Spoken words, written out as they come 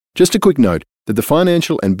Just a quick note that the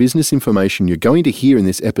financial and business information you're going to hear in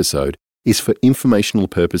this episode is for informational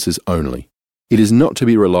purposes only. It is not to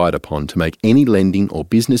be relied upon to make any lending or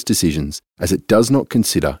business decisions, as it does not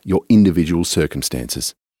consider your individual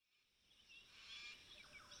circumstances.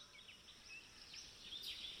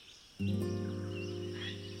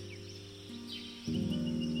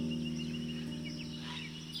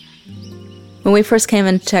 When we first came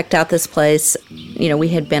and checked out this place, we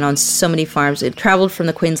had been on so many farms. We'd traveled from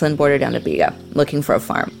the Queensland border down to Bega looking for a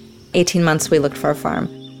farm. 18 months we looked for a farm.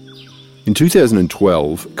 In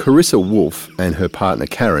 2012, Carissa Wolf and her partner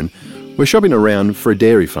Karen were shopping around for a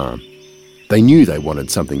dairy farm. They knew they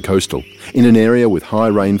wanted something coastal, in an area with high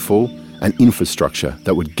rainfall and infrastructure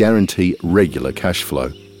that would guarantee regular cash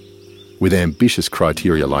flow. With ambitious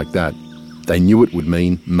criteria like that, they knew it would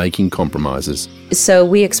mean making compromises. So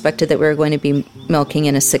we expected that we were going to be milking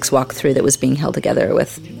in a 6 walk-through that was being held together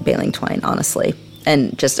with baling twine, honestly,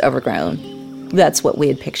 and just overgrown. That's what we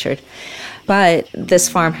had pictured. But this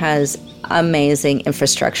farm has amazing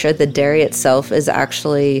infrastructure. The dairy itself is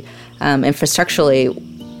actually infrastructurally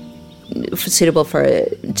suitable for a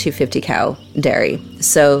 250 cow dairy.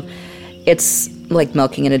 So it's like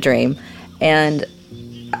milking in a dream. And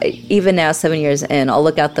even now, 7 years in, I'll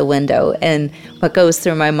look out the window and what goes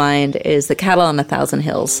through my mind is the cattle on 1,000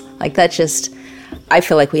 hills. I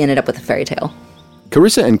feel like we ended up with a fairy tale.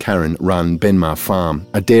 Carissa and Karen run Benmar Farm,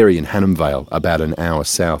 a dairy in Hannam Vale, about an hour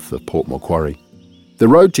south of Port Macquarie. The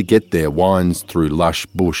road to get there winds through lush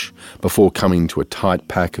bush before coming to a tight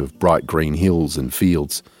pack of bright green hills and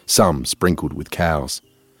fields, some sprinkled with cows.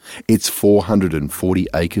 It's 440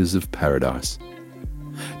 acres of paradise.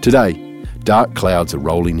 Today, dark clouds are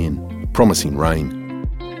rolling in, promising rain.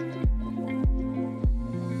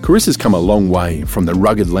 Carissa's come a long way from the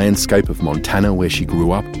rugged landscape of Montana where she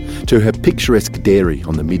grew up to her picturesque dairy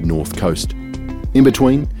on the mid-north coast. In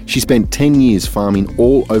between, she spent 10 years farming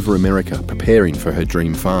all over America preparing for her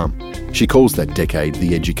dream farm. She calls that decade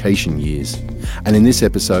the education years. And in this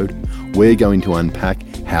episode, we're going to unpack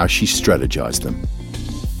how she strategized them.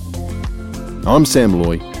 I'm Sam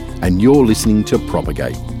Loy, and you're listening to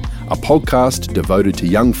Propagate, a podcast devoted to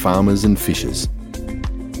young farmers and fishers.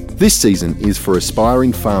 This season is for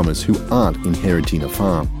aspiring farmers who aren't inheriting a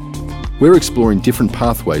farm. We're exploring different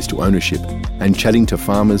pathways to ownership and chatting to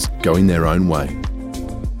farmers going their own way.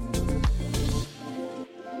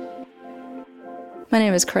 My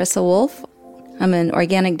name is Carissa Wolf. I'm an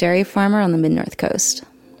organic dairy farmer on the mid-north coast.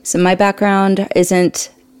 So my background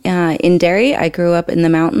isn't in dairy. I grew up in the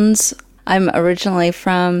mountains. I'm originally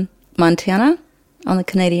from Montana on the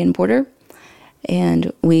Canadian border,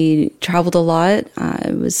 and we traveled a lot.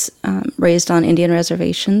 I was raised on Indian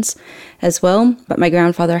reservations as well, but my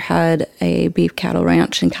grandfather had a beef cattle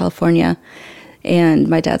ranch in California, and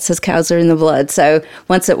my dad says cows are in the blood, so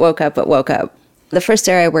once it woke up, it woke up. The first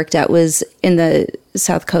area I worked at was in the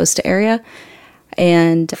South Coast area,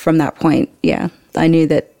 and from that point, I knew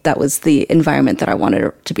that was the environment that I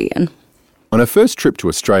wanted to be in. On her first trip to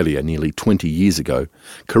Australia nearly 20 years ago,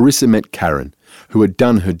 Carissa met Karen, who had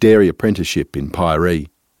done her dairy apprenticeship in Pyaree.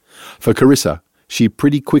 For Carissa, she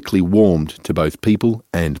pretty quickly warmed to both people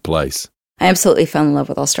and place. I absolutely fell in love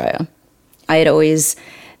with Australia. I had always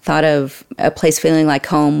thought of a place feeling like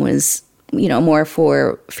home was, more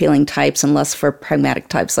for feeling types and less for pragmatic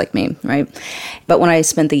types like me, right? But when I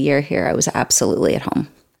spent the year here, I was absolutely at home.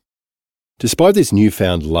 Despite this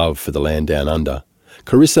newfound love for the land down under,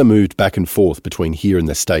 Carissa moved back and forth between here and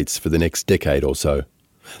the States for the next decade or so.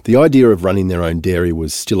 The idea of running their own dairy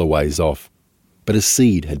was still a ways off, but a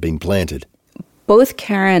seed had been planted. Both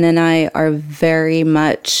Karen and I are very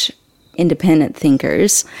much independent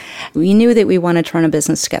thinkers. We knew that we wanted to run a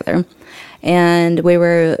business together, and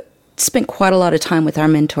we spent quite a lot of time with our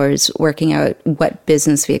mentors working out what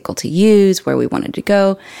business vehicle to use, where we wanted to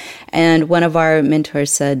go. And one of our mentors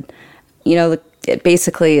said,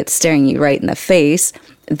 basically it's staring you right in the face,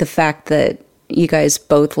 the fact that you guys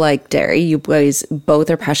both like dairy, you guys both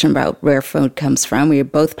are passionate about where food comes from, we're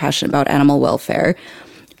both passionate about animal welfare.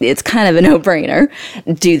 It's kind of a no-brainer.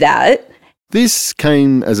 Do that. This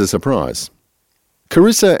came as a surprise.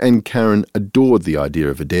 Carissa and Karen adored the idea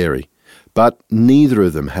of a dairy, but neither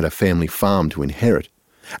of them had a family farm to inherit.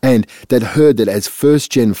 And they'd heard that as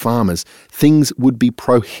first-gen farmers, things would be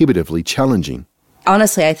prohibitively challenging.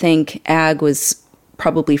 Honestly, I think ag was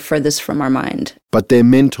probably furthest from our mind. But their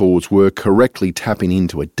mentors were correctly tapping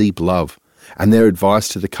into a deep love, and their advice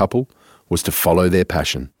to the couple was to follow their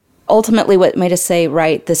passion. Ultimately, what made us say,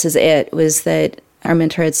 right, this is it, was that our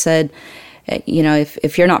mentor had said,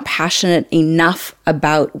 if you're not passionate enough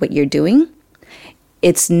about what you're doing,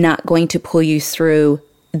 it's not going to pull you through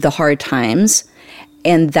the hard times,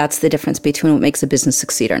 And that's the difference between what makes a business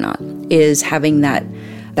succeed or not, is having that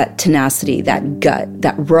tenacity, that gut,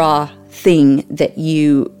 that raw thing that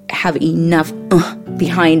you have enough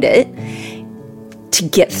behind it to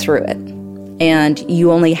get through it. And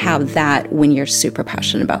you only have that when you're super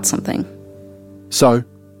passionate about something. So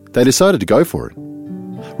they decided to go for it.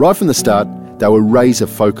 Right from the start, they were razor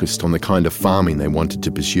focused on the kind of farming they wanted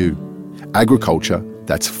to pursue. Agriculture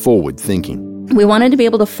that's forward thinking. We wanted to be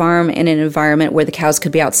able to farm in an environment where the cows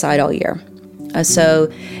could be outside all year. So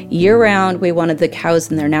year-round, we wanted the cows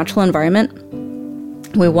in their natural environment.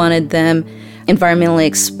 We wanted them environmentally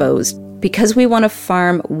exposed. Because we want to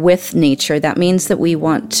farm with nature, that means that we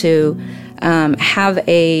want to have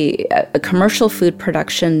a commercial food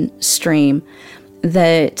production stream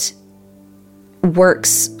that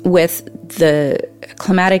works with the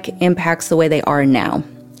climatic impacts the way they are now.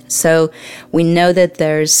 So we know that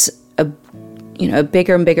there's a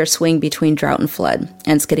bigger and bigger swing between drought and flood,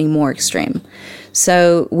 and it's getting more extreme.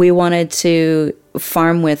 So we wanted to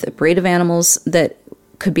farm with a breed of animals that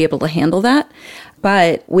could be able to handle that,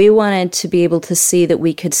 but we wanted to be able to see that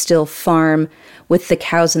we could still farm with the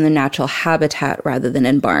cows in their natural habitat rather than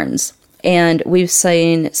in barns. And we've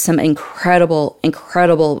seen some incredible,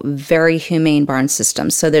 very humane barn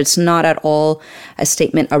systems. So there's not at all a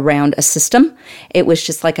statement around a system. It was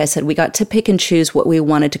just, like I said, we got to pick and choose what we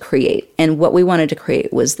wanted to create. And what we wanted to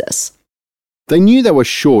create was this. They knew they were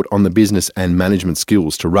short on the business and management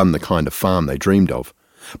skills to run the kind of farm they dreamed of.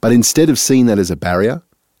 But instead of seeing that as a barrier,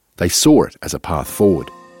 they saw it as a path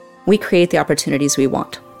forward. We create the opportunities we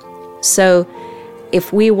want. So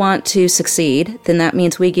if we want to succeed, then that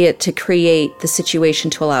means we get to create the situation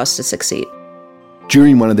to allow us to succeed.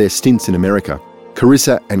 During one of their stints in America,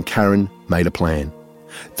 Carissa and Karen made a plan.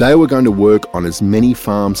 They were going to work on as many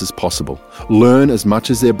farms as possible, learn as much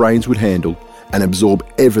as their brains would handle, and absorb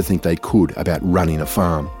everything they could about running a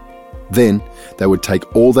farm. Then they would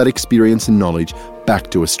take all that experience and knowledge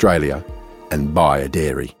back to Australia and buy a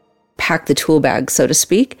dairy. Pack the tool bag, so to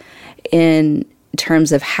speak, in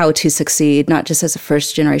terms of how to succeed, not just as a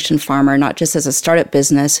first-generation farmer, not just as a startup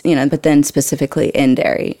business, but then specifically in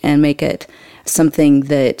dairy, and make it something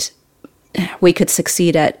that we could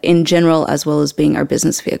succeed at in general, as well as being our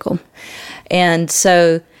business vehicle. And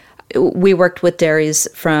so we worked with dairies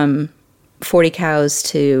from 40 cows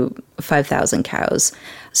to 5,000 cows.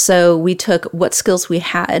 So we took what skills we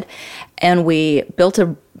had, and we built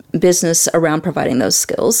a business around providing those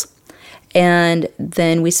skills. And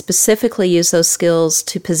then we specifically use those skills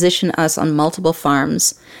to position us on multiple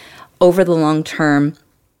farms over the long term.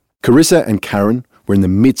 Carissa and Karen were in the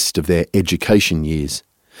midst of their education years.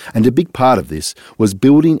 And a big part of this was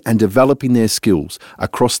building and developing their skills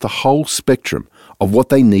across the whole spectrum of what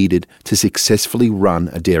they needed to successfully run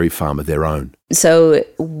a dairy farm of their own. So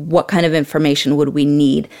what kind of information would we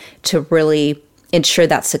need to really ensure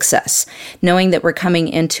that success? Knowing that we're coming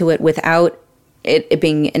into it without it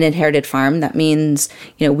being an inherited farm, that means,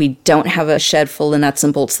 we don't have a shed full of nuts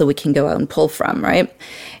and bolts that we can go out and pull from, right?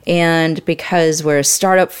 And because we're a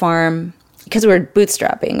startup farm, because we're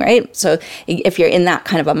bootstrapping, right? So if you're in that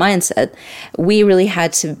kind of a mindset, we really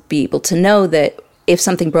had to be able to know that if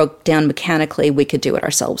something broke down mechanically, we could do it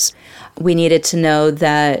ourselves. We needed to know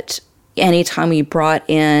that anytime we brought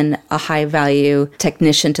in a high-value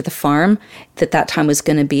technician to the farm, that time was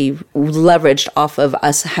going to be leveraged off of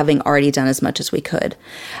us having already done as much as we could.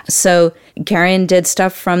 So Karen did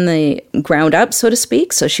stuff from the ground up, so to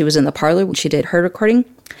speak. So she was in the parlor when she did her recording.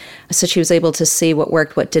 So she was able to see what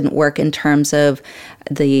worked, what didn't work in terms of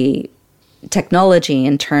the technology,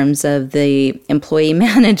 in terms of the employee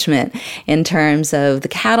management, in terms of the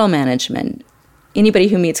cattle management. Anybody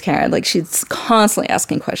who meets Karen, she's constantly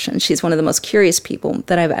asking questions. She's one of the most curious people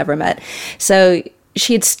that I've ever met. So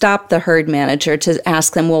she'd stop the herd manager to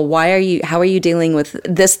ask them, well, how are you dealing with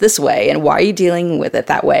this way? And why are you dealing with it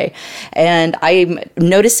that way? And I'm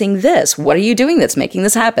noticing this. What are you doing that's making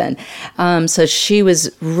this happen? So she was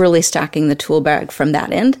really stacking the tool bag from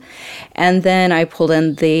that end. And then I pulled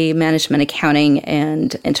in the management accounting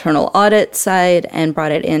and internal audit side and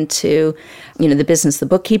brought it into, the business, the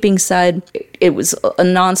bookkeeping side. It was a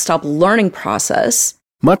nonstop learning process.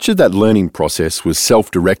 Much of that learning process was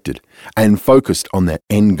self-directed and focused on their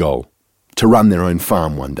end goal, to run their own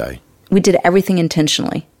farm one day. We did everything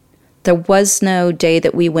intentionally. There was no day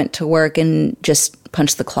that we went to work and just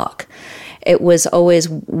punched the clock. It was always,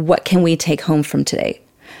 what can we take home from today?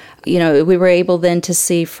 We were able then to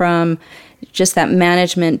see from just that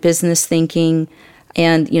management, business thinking,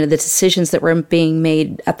 and, the decisions that were being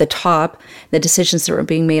made at the top, the decisions that were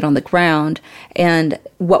being made on the ground, and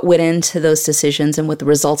what went into those decisions and what the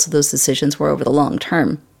results of those decisions were over the long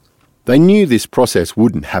term. They knew this process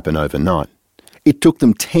wouldn't happen overnight. It took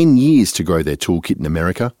them 10 years to grow their toolkit in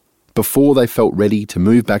America before they felt ready to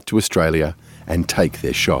move back to Australia and take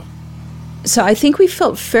their shot. So I think we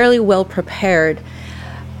felt fairly well prepared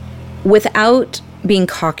without being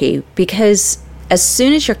cocky, because as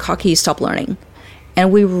soon as you're cocky, you stop learning.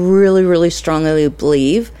 And we really, really strongly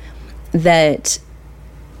believe that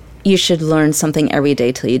you should learn something every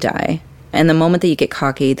day till you die. And the moment that you get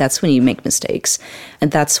cocky, that's when you make mistakes.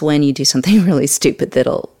 And that's when you do something really stupid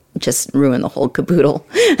that'll just ruin the whole caboodle.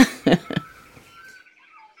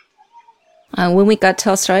 When we got to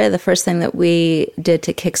Australia, the first thing that we did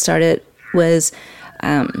to kickstart it was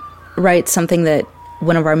write something that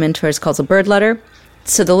one of our mentors calls a bird letter.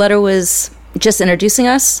 So the letter was just introducing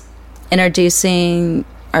us, introducing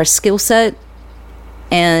our skill set,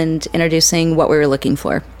 and introducing what we were looking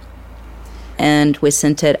for. And we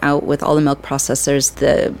sent it out with all the milk processors,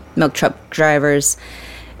 the milk truck drivers,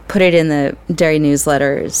 put it in the dairy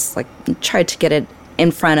newsletters, tried to get it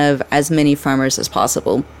in front of as many farmers as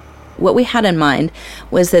possible. What we had in mind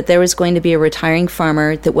was that there was going to be a retiring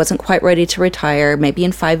farmer that wasn't quite ready to retire, maybe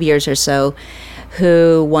in 5 years or so,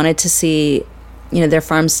 who wanted to see, their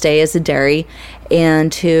farm stay as a dairy,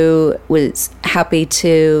 and who was happy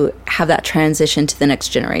to have that transition to the next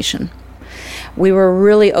generation. We were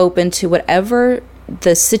really open to whatever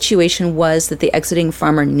the situation was that the exiting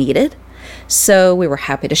farmer needed. So we were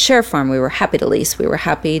happy to share farm, we were happy to lease, we were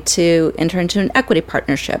happy to enter into an equity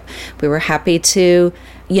partnership, we were happy to,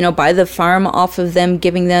 buy the farm off of them,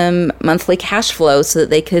 giving them monthly cash flow so that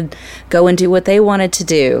they could go and do what they wanted to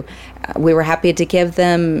do. We were happy to give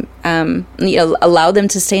them, allow them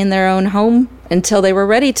to stay in their own home until they were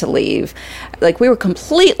ready to leave. We were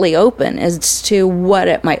completely open as to what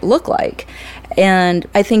it might look like. And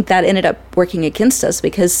I think that ended up working against us,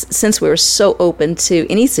 because since we were so open to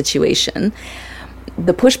any situation,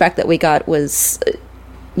 the pushback that we got was,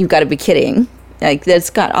 you've got to be kidding. That's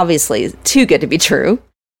got obviously too good to be true.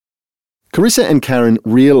 Carissa and Karen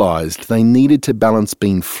realised they needed to balance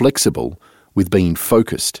being flexible with being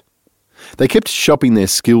focused. They kept shopping their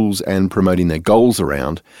skills and promoting their goals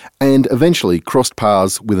around, and eventually crossed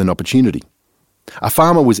paths with an opportunity. A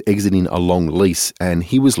farmer was exiting a long lease, and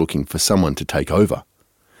he was looking for someone to take over.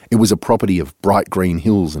 It was a property of bright green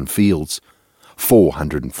hills and fields,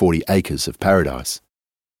 440 acres of paradise.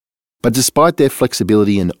 But despite their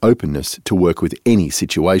flexibility and openness to work with any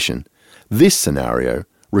situation, this scenario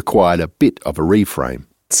required a bit of a reframe.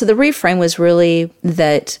 So the reframe was really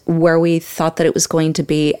that where we thought that it was going to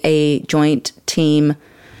be a joint team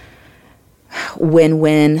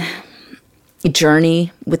win-win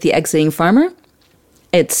journey with the exiting farmer,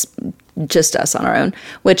 it's just us on our own,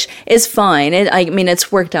 which is fine.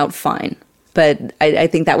 It's worked out fine, but I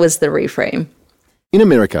think that was the reframe. In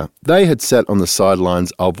America, they had sat on the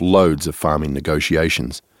sidelines of loads of farming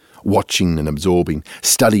negotiations, watching and absorbing,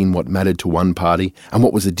 studying what mattered to one party and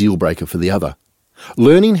what was a deal breaker for the other.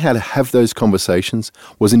 Learning how to have those conversations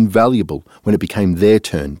was invaluable when it became their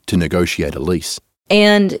turn to negotiate a lease.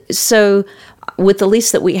 And so with the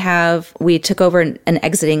lease that we have, we took over an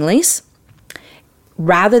exiting lease.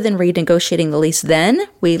 Rather than renegotiating the lease then,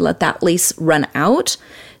 we let that lease run out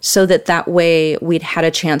so that way we'd had a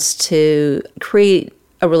chance to create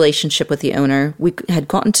a relationship with the owner. We had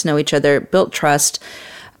gotten to know each other, built trust.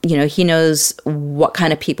 He knows what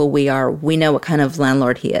kind of people we are. We know what kind of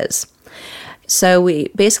landlord he is. So we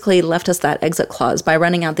basically left us that exit clause. By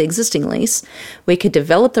running out the existing lease, we could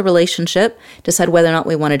develop the relationship, decide whether or not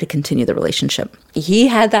we wanted to continue the relationship. He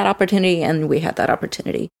had that opportunity and we had that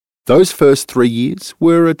opportunity. Those first 3 years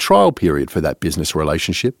were a trial period for that business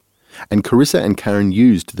relationship, and Carissa and Karen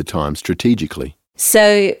used the time strategically.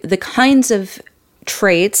 So the kinds of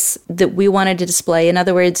traits that we wanted to display, in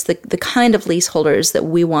other words, the kind of leaseholders that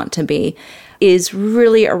we want to be, is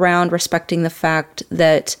really around respecting the fact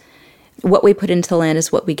that what we put into the land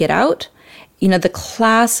is what we get out. The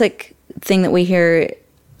classic thing that we hear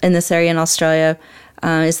in this area in Australia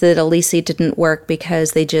is that a leasee didn't work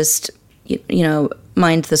because they just,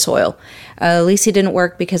 mined the soil. A leasee didn't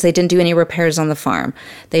work because they didn't do any repairs on the farm.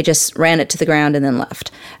 They just ran it to the ground and then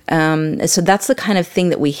left. So that's the kind of thing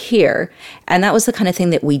that we hear, and that was the kind of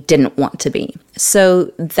thing that we didn't want to be. So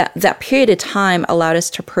that period of time allowed us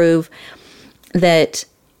to prove that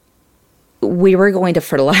we were going to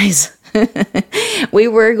fertilize. We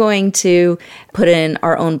were going to put in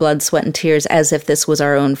our own blood, sweat, and tears as if this was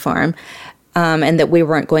our own farm, and that we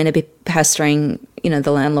weren't going to be pestering,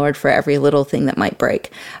 the landlord for every little thing that might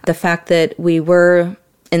break. The fact that we were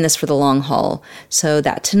in this for the long haul, so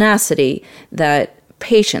that tenacity, that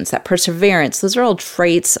patience, that perseverance, those are all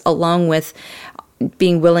traits along with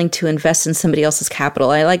being willing to invest in somebody else's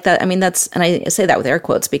capital. I like that. I mean, and I say that with air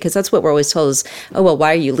quotes because that's what we're always told is, oh, well,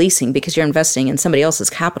 why are you leasing? Because you're investing in somebody else's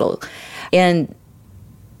capital. And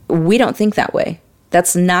we don't think that way.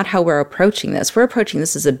 That's not how we're approaching this. We're approaching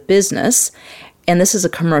this as a business, and this is a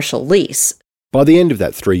commercial lease. By the end of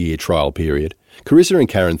that 3-year trial period, Carissa and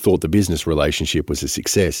Karen thought the business relationship was a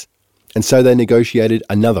success, and so they negotiated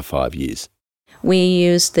another 5 years. We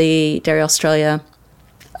used the Dairy Australia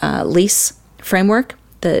lease framework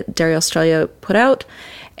that Dairy Australia put out,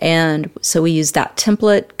 and so we used that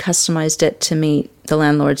template, customized it to meet the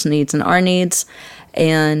landlord's needs and our needs,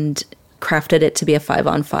 and crafted it to be a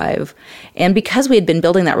 5-on-5. And because we had been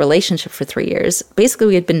building that relationship for 3 years, basically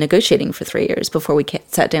we had been negotiating for 3 years before we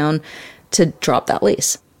sat down to drop that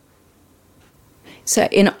lease. So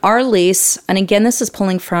in our lease, and again, this is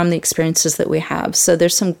pulling from the experiences that we have. So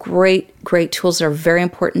there's some great tools that are very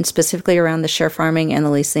important, specifically around the share farming and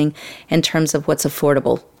the leasing in terms of what's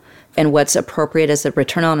affordable and what's appropriate as a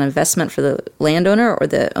return on investment for the landowner or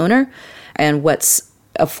the owner, and what's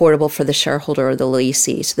affordable for the shareholder or the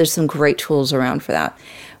leasee. So there's some great tools around for that.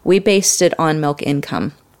 We based it on milk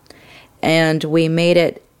income, and we made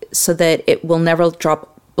it so that it will never drop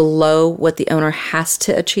below what the owner has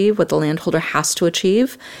to achieve, what the landholder has to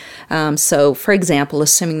achieve. So, for example,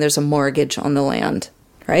 assuming there's a mortgage on the land,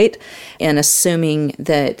 right? And assuming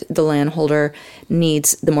that the landholder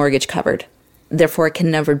needs the mortgage covered. Therefore, it can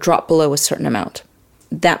never drop below a certain amount.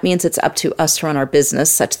 That means it's up to us to run our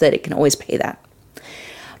business such that it can always pay that.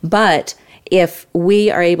 But if we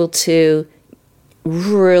are able to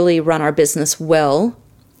really run our business well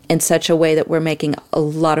in such a way that we're making a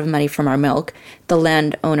lot of money from our milk, the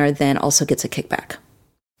landowner then also gets a kickback.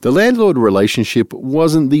 The landlord relationship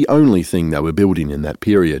wasn't the only thing they were building in that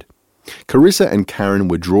period. Carissa and Karen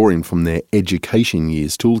were drawing from their education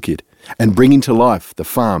years toolkit and bringing to life the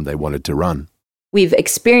farm they wanted to run. We've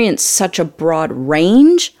experienced such a broad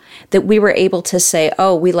range that we were able to say,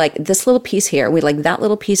 oh, we like this little piece here, we like that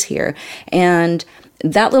little piece here, and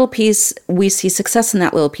that little piece, we see success in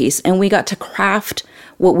that little piece, and we got to craft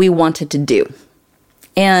what we wanted to do.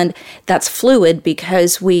 And that's fluid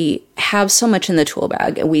because we have so much in the tool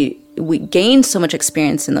bag, and we gained so much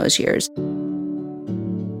experience in those years.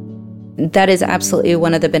 That is absolutely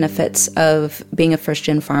one of the benefits of being a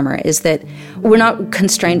first-gen farmer, is that we're not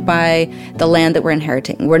constrained by the land that we're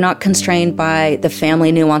inheriting. We're not constrained by the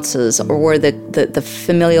family nuances or the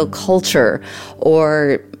familial culture,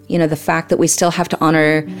 or the fact that we still have to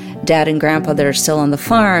honor dad and grandpa that are still on the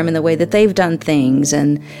farm and the way that they've done things.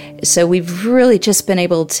 And so we've really just been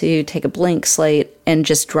able to take a blank slate and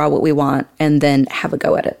just draw what we want and then have a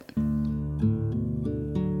go at it.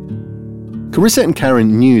 Carissa and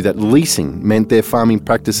Karen knew that leasing meant their farming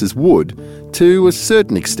practices would, to a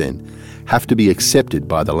certain extent, have to be accepted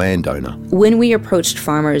by the landowner. When we approached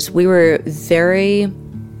farmers, we were very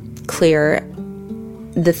clear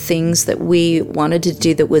the things that we wanted to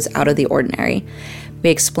do that was out of the ordinary. We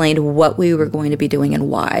explained what we were going to be doing and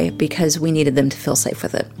why, because we needed them to feel safe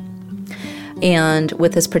with it. And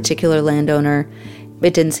with this particular landowner,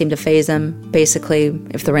 it didn't seem to faze him. Basically,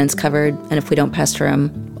 if the rent's covered and if we don't pester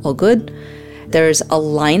him, all good. There's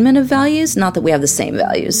alignment of values, not that we have the same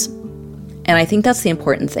values. And I think that's the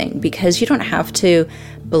important thing, because you don't have to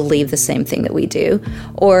believe the same thing that we do,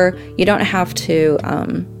 or you don't have to,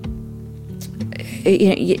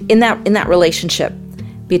 in that relationship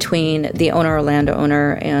between the owner or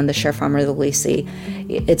landowner and the share farmer or the leasee,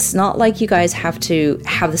 it's not like you guys have to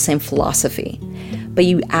have the same philosophy, but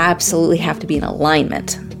you absolutely have to be in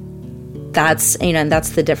alignment. That's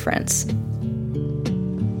the difference.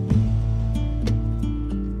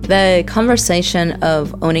 The conversation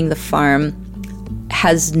of owning the farm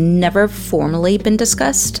has never formally been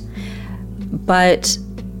discussed, but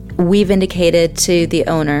we've indicated to the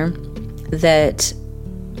owner that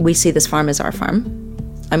we see this farm as our farm.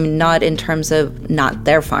 I mean, not in terms of not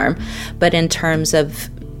their farm, but in terms of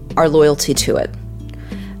our loyalty to it.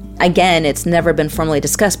 Again, it's never been formally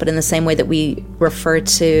discussed, but in the same way that we refer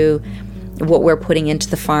to what we're putting into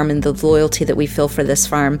the farm and the loyalty that we feel for this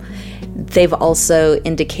farm, they've also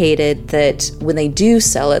indicated that when they do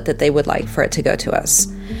sell it, that they would like for it to go to us.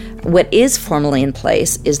 What is formally in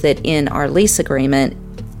place is that in our lease agreement,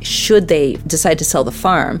 should they decide to sell the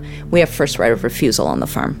farm, we have first right of refusal on the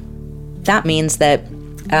farm. That means that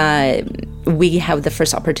we have the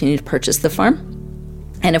first opportunity to purchase the farm,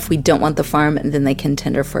 and if we don't want the farm, then they can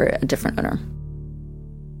tender for a different owner.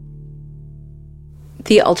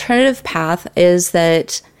 The alternative path is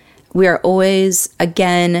that we are always,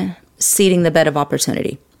 again, seeding the bed of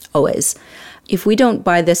opportunity, always. If we don't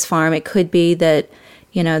buy this farm, it could be that,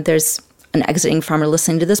 there's an exiting farmer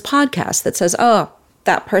listening to this podcast that says, oh,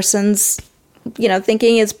 that person's,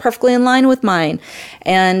 thinking is perfectly in line with mine.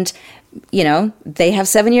 And, they have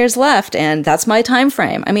 7 years left and that's my time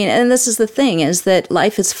frame. I mean, and this is the thing, is that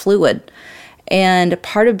life is fluid. And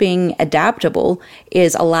part of being adaptable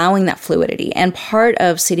is allowing that fluidity. And part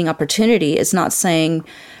of seeding opportunity is not saying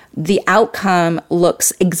the outcome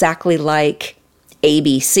looks exactly like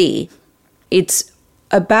ABC. It's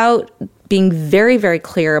about being very, very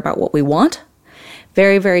clear about what we want,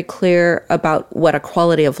 very, very clear about what a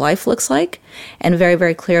quality of life looks like, and very,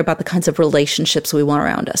 very clear about the kinds of relationships we want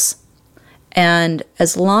around us. And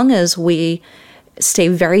as long as we stay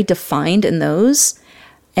very defined in those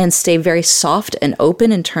and stay very soft and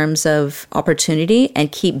open in terms of opportunity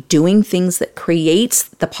and keep doing things that creates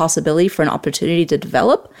the possibility for an opportunity to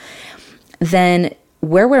develop, then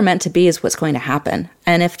where we're meant to be is what's going to happen.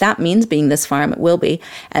 And if that means being this farm, it will be.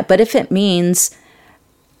 But if it means,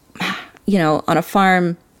 on a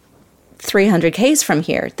farm 300 Ks from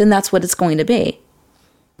here, then that's what it's going to be.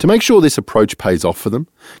 To make sure this approach pays off for them,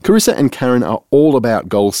 Carissa and Karen are all about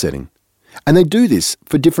goal setting. And they do this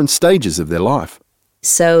for different stages of their life.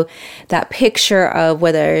 So that picture of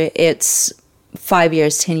whether it's 5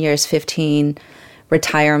 years, 10 years, 15,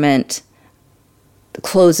 retirement, the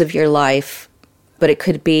close of your life, but it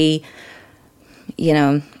could be,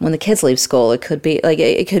 when the kids leave school, it could be,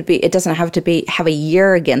 it doesn't have to have a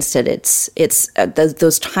year against it. It's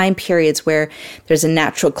those time periods where there's a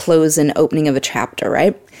natural close and opening of a chapter,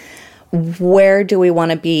 right? Where do we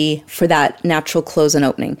want to be for that natural close and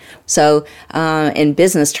opening? So in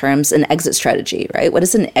business terms, an exit strategy, right? What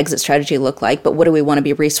does an exit strategy look like? But what do we want to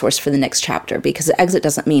be resourced for the next chapter? Because the exit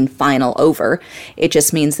doesn't mean final over. It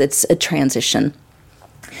just means it's a transition.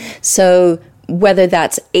 So whether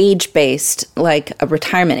that's age-based, like a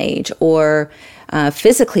retirement age, or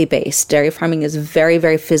physically based, dairy farming is very,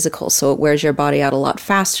 very physical, so it wears your body out a lot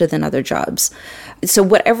faster than other jobs. So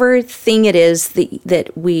whatever thing it is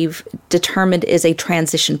that we've determined is a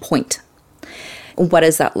transition point, what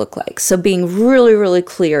does that look like? So being really, really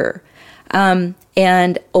clear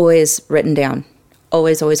and always written down.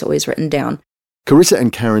 Always, always, always written down. Carissa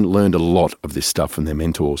and Karen learned a lot of this stuff from their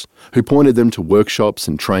mentors, who pointed them to workshops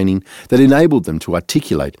and training that enabled them to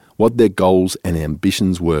articulate what their goals and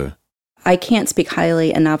ambitions were. I can't speak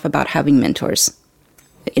highly enough about having mentors.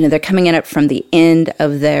 They're coming at it from the end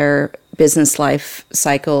of their business life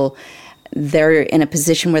cycle. They're in a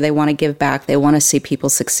position where they want to give back. They want to see people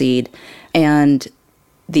succeed. And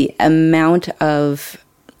the amount of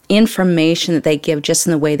information that they give just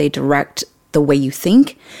in the way they direct the way you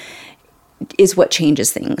think is what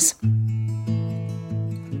changes things.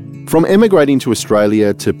 From emigrating to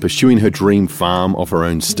Australia to pursuing her dream farm off her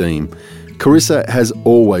own steam, Carissa has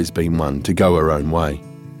always been one to go her own way.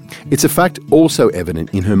 It's a fact also evident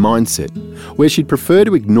in her mindset, where she'd prefer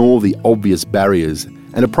to ignore the obvious barriers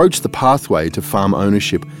and approach the pathway to farm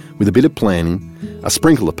ownership with a bit of planning, a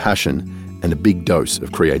sprinkle of passion, and a big dose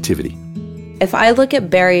of creativity. If I look at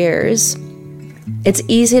barriers, it's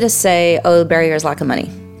easy to say, oh, barriers lack of money.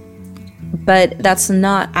 But that's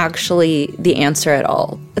not actually the answer at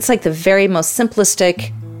all. It's like the very most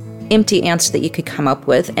simplistic, empty answer that you could come up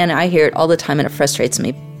with, and I hear it all the time and it frustrates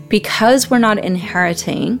me. Because we're not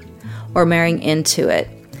inheriting or marrying into it,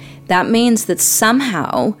 that means that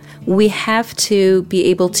somehow we have to be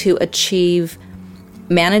able to achieve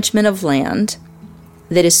management of land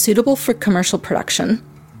that is suitable for commercial production.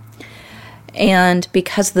 And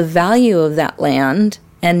because the value of that land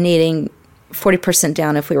and needing 40%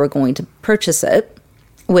 down if we were going to purchase it,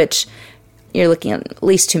 which you're looking at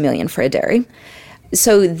least $2 million for a dairy.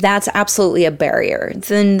 So that's absolutely a barrier.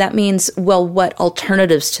 Then that means, well, what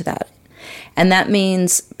alternatives to that? And that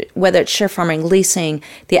means whether it's share farming, leasing,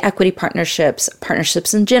 the equity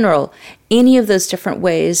partnerships in general, any of those different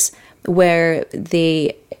ways where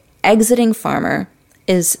the exiting farmer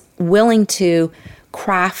is willing to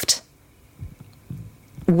craft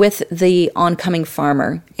with the oncoming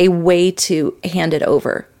farmer a way to hand it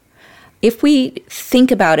over. If we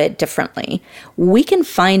think about it differently, we can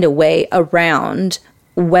find a way around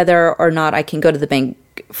whether or not I can go to the bank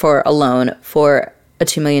for a loan for a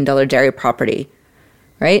 $2 million dairy property,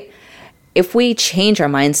 right? If we change our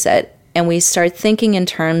mindset and we start thinking in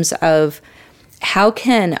terms of how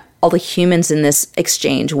can all the humans in this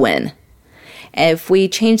exchange win? And if we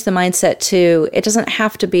change the mindset to it doesn't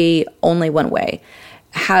have to be only one way.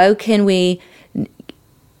 How can we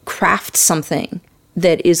craft something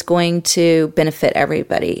that is going to benefit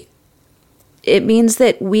everybody? It means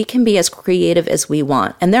that we can be as creative as we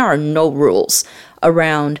want. And there are no rules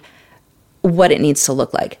around what it needs to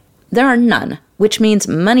look like. There are none, which means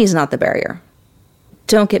money is not the barrier.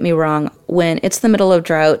 don't get me wrong, when it's the middle of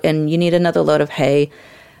drought and you need another load of hay,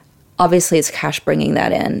 obviously it's cash bringing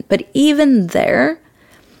that in. But even there,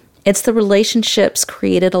 it's the relationships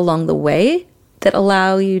created along the way that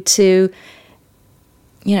allow you to,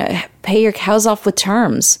 pay your cows off with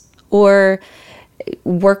terms, or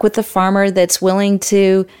work with the farmer that's willing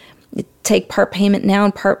to take part payment now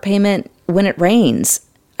and part payment when it rains.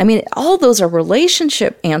 I mean, all those are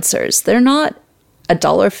relationship answers. They're not a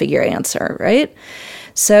dollar figure answer, right?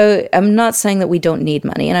 So I'm not saying that we don't need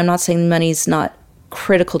money, and I'm not saying money's not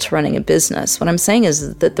critical to running a business. What I'm saying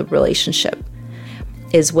is that the relationship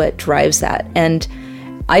is what drives that. And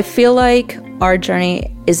I feel like our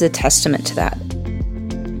journey is a testament to that.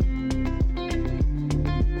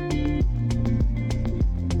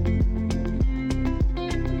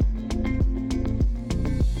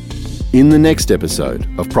 In the next episode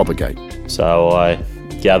of Propagate. So I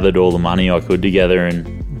gathered all the money I could together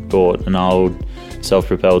and bought an old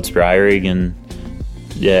self-propelled spray rig, and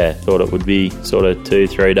thought it would be sort of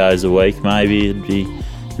 2-3 days a week maybe. It'd be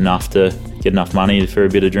enough to get enough money for a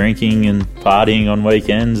bit of drinking and partying on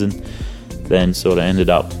weekends, and then sort of ended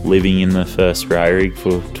up living in the first spray rig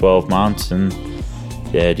for 12 months, and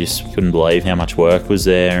just couldn't believe how much work was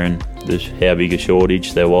there and how big a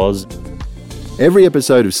shortage there was. Every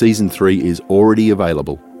episode of Season 3 is already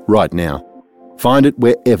available right now. Find it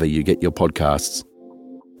wherever you get your podcasts.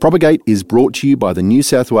 Propagate is brought to you by the New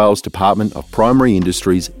South Wales Department of Primary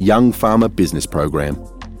Industries Young Farmer Business Program.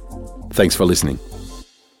 Thanks for listening.